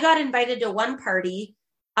 I got invited to one party,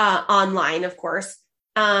 online, of course.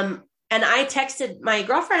 And I texted my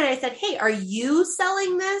girlfriend and I said, hey, are you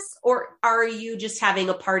selling this or are you just having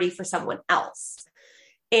a party for someone else?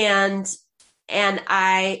 And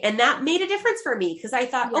that made a difference for me because I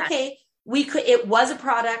thought, okay, it was a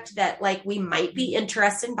product that we might be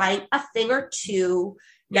interested in buying a thing or two,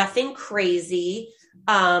 nothing crazy.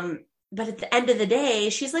 But at the end of the day,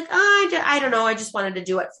 she's like, I don't know. I just wanted to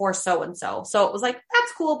do it for so-and-so. So it was like,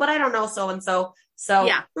 that's cool, but I don't know so-and-so. So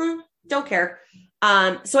don't care.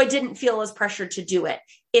 So I didn't feel as pressured to do it.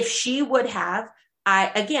 If she would have,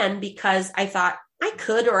 because I thought I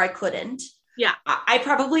could or I couldn't. Yeah. I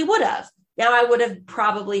probably would have. Now I would have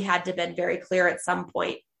probably had to been very clear at some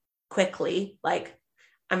point quickly. Like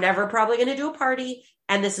I'm never probably going to do a party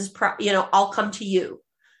and this is, I'll come to you.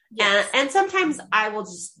 Yes. And sometimes I will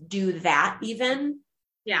just do that even.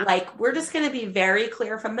 Yeah. Like we're just going to be very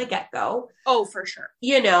clear from the get-go. Oh, for sure.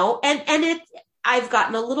 I've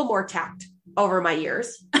gotten a little more tact over my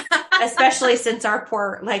years, especially since our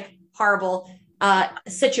poor, horrible,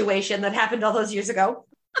 situation that happened all those years ago.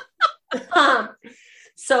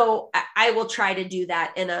 So I will try to do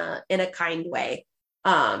that in a kind way,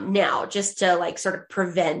 now just to sort of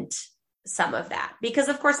prevent some of that, because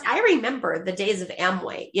of course I remember the days of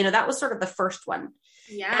Amway, that was sort of the first one.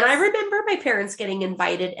 Yes. And I remember my parents getting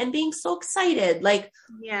invited and being so excited,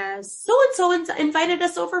 yes, so-and-so invited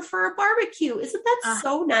us over for a barbecue. Isn't that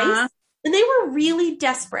so nice? And they were really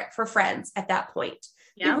desperate for friends at that point.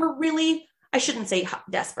 Yeah. They were really, I shouldn't say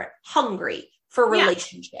desperate, hungry for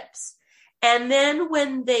relationships. And then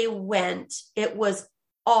when they went, it was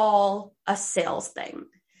all a sales thing.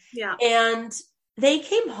 Yeah. And they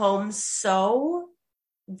came home so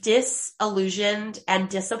disillusioned and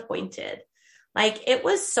disappointed. It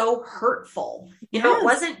was so hurtful. It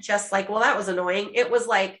wasn't just well, that was annoying. It was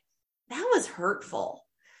that was hurtful.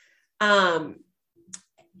 And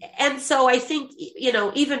so I think,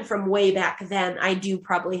 even from way back then, I do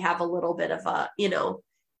probably have a little bit of a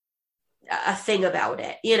thing about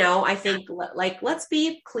it. I think let's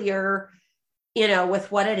be clear,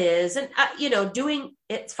 with what it is. And,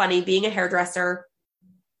 it's funny being a hairdresser.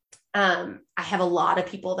 I have a lot of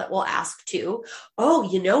people that will ask too, oh,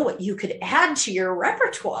 you know what you could add to your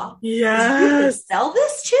repertoire? Yes. You could sell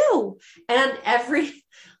this too. And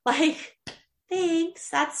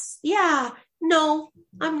thanks. No,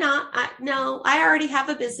 I'm not. I already have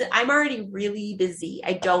a business. I'm already really busy.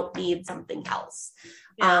 I don't need something else.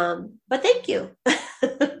 Yeah. But thank you.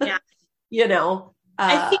 Yeah.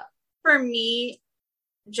 I think for me,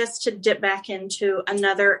 just to dip back into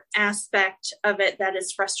another aspect of it that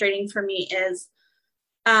is frustrating for me is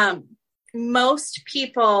most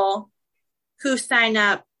people who sign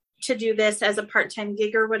up to do this as a part-time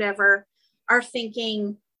gig or whatever are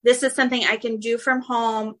thinking, this is something I can do from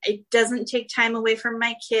home. It doesn't take time away from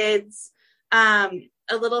my kids, a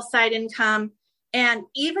little side income. And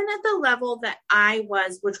even at the level that I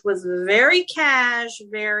was, which was very cash,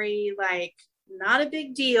 very not a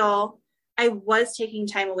big deal, I was taking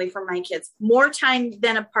time away from my kids, more time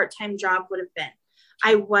than a part-time job would have been.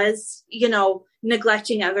 I was,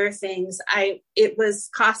 neglecting other things. It was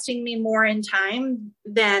costing me more in time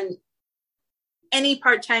than any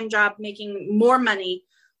part-time job making more money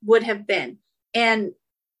would have been. And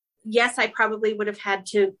yes, I probably would have had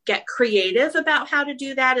to get creative about how to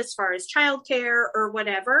do that as far as childcare or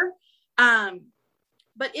whatever.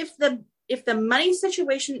 But if the money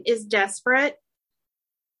situation is desperate,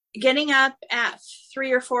 getting up at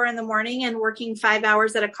 3 or 4 in the morning and working 5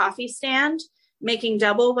 hours at a coffee stand, making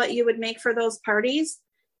double what you would make for those parties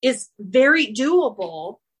is very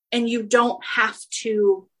doable. And you don't have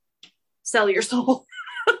to sell your soul.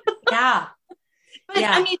 Yeah. But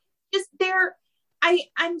yeah. I mean, just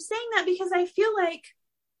I'm saying that because I feel like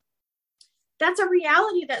that's a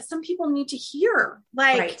reality that some people need to hear.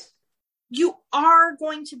 Right. You are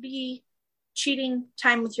going to be cheating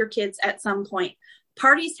time with your kids at some point.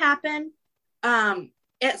 Parties happen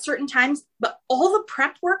at certain times, but all the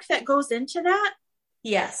prep work that goes into that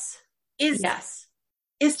is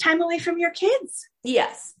time away from your kids.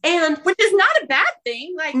 Yes. And which is not a bad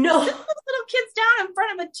thing. No. Sit those little kids down in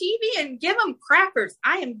front of a TV and give them crackers.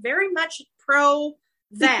 I am very much pro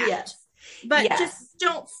that. Yes. But just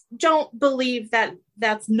don't believe that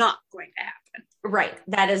that's not going to happen. Right.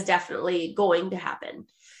 That is definitely going to happen.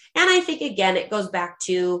 And I think, again, it goes back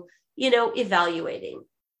to, evaluating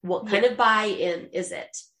what kind of buy-in is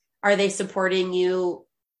it? Are they supporting you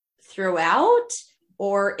throughout?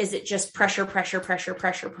 Or is it just pressure,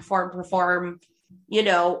 perform,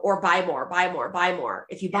 or buy more.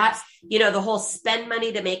 If you bought, the whole spend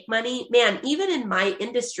money to make money, man, even in my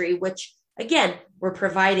industry, which again, we're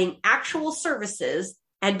providing actual services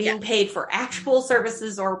and being paid for actual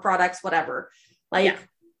services or products, whatever,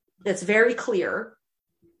 it's very clear.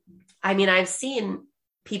 I mean, I've seen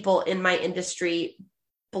people in my industry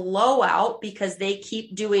blow out because they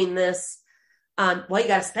keep doing this. You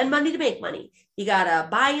got to spend money to make money. You got to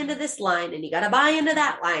buy into this line and you got to buy into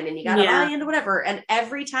that line and you got to buy into whatever. And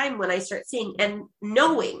every time when I start seeing and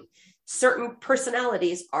knowing certain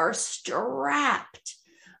personalities are strapped,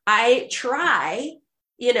 I try,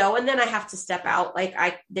 and then I have to step out.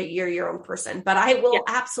 You're your own person, but I will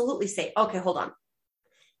absolutely say, okay, hold on.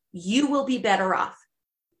 You will be better off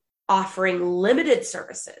offering limited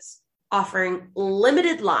services, offering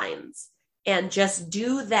limited lines, and just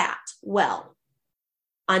do that well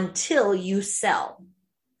until you sell,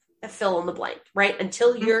 fill in the blank, right?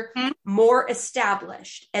 Until you're more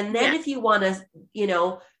established. And then if you want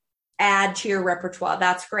to, add to your repertoire,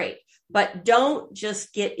 that's great. But don't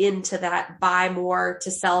just get into that buy more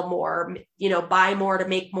to sell more, buy more to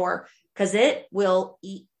make more, because it will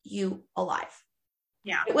eat you alive.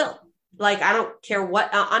 Yeah. It will. I don't care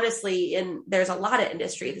what, honestly, and there's a lot of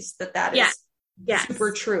industries that is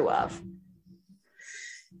super true of.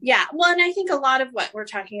 Yeah. Well, and I think a lot of what we're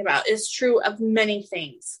talking about is true of many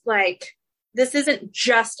things. This isn't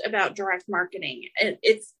just about direct marketing.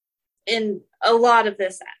 It's in a lot of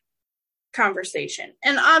this conversation.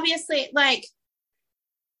 And obviously,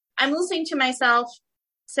 I'm listening to myself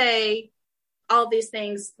say all these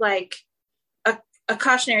things a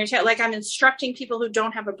cautionary tale, I'm instructing people who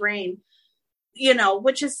don't have a brain,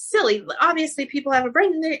 which is silly. Obviously people have a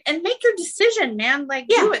brain and make your decision, man.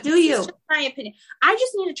 Do it. Do you? It's just my opinion. I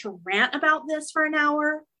just needed to rant about this for an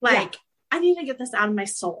hour. I need to get this out of my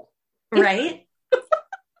soul. Right.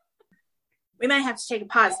 We might have to take a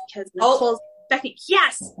pause because Nicole's expecting.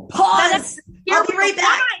 Yes. Pause. I'll be right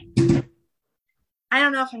back. I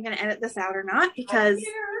don't know if I'm going to edit this out or not because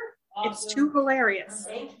it's too hilarious.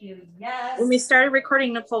 Thank you. Yes. When we started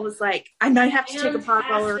recording, Nicole was like, I might have to take a pause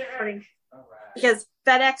while we're recording. Because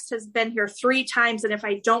FedEx has been here 3 times, and if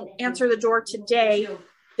I don't answer the door today,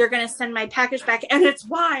 they're going to send my package back, and it's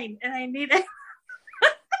wine, and I need it.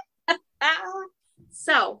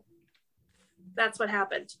 So, That's what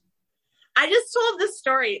happened. I just told this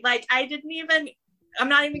story. Like, I'm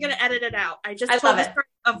not even going to edit it out. I just told the story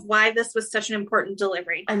of why this was such an important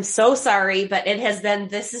delivery. I'm so sorry, but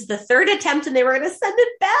this is the third attempt and they were going to send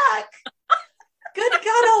it back. Good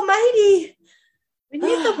God almighty. We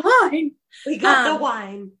need the wine. We got the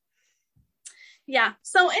wine. Yeah.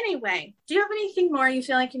 So anyway, do you have anything more you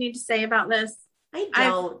feel like you need to say about this? I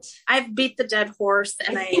don't. I've beat the dead horse,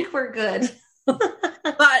 and I think we're good.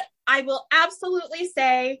 But I will absolutely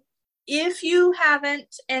say, if you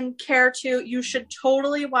haven't and care to, you should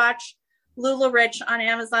totally watch LuLaRich on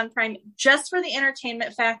Amazon Prime just for the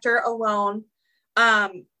entertainment factor alone.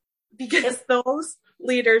 Because those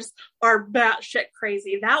leaders are batshit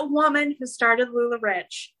crazy. That woman who started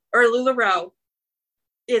LuLaRich or LuLaRoe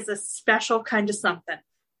is a special kind of something.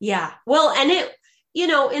 Yeah. Well, and it,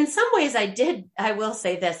 in some ways I will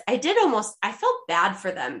say this, I felt bad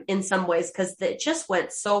for them in some ways because it just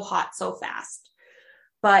went so hot so fast,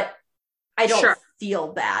 but I don't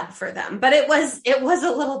feel bad for them, but it was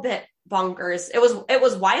a little bit bonkers. It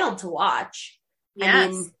was wild to watch. Yes. I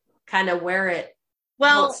mean, kind of where it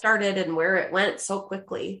started and where it went so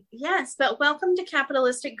quickly. Yes. But welcome to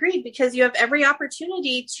capitalistic greed, because you have every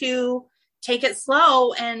opportunity to take it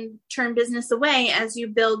slow and turn business away as you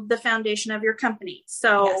build the foundation of your company.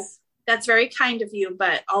 So that's very kind of you,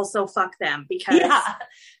 but also fuck them, because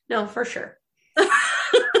no, for sure.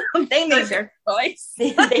 They made their choice.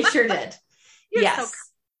 They sure did. Yes.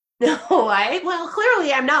 So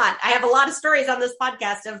clearly I'm not. I have a lot of stories on this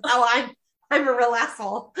podcast of I'm a real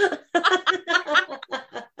asshole.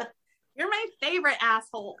 You're my favorite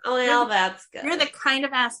asshole. Oh, well, that's good. You're the kind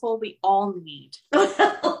of asshole we all need.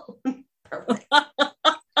 Perfect.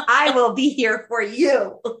 I will be here for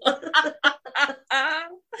you.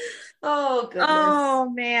 Oh, goodness. Oh,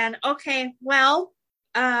 man. Okay. Well,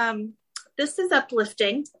 this is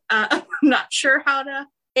uplifting. I'm not sure how to.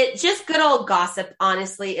 It's just good old gossip,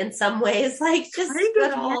 honestly, in some ways. Like, just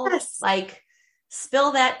good old, like,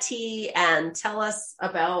 spill that tea and tell us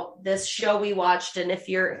about this show we watched. And if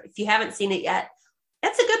you haven't seen it yet,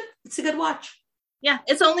 it's a good watch. Yeah,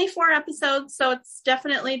 it's only 4 episodes, so it's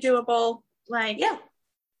definitely doable. Like,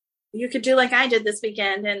 you could do like I did this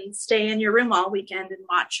weekend and stay in your room all weekend and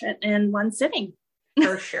watch it in one sitting.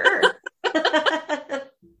 For sure.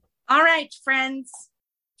 All right, friends.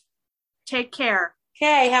 Take care.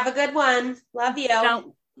 Okay, have a good one. Love you.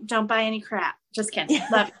 Don't buy any crap. Just kidding.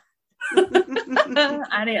 Love you.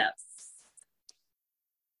 Adios.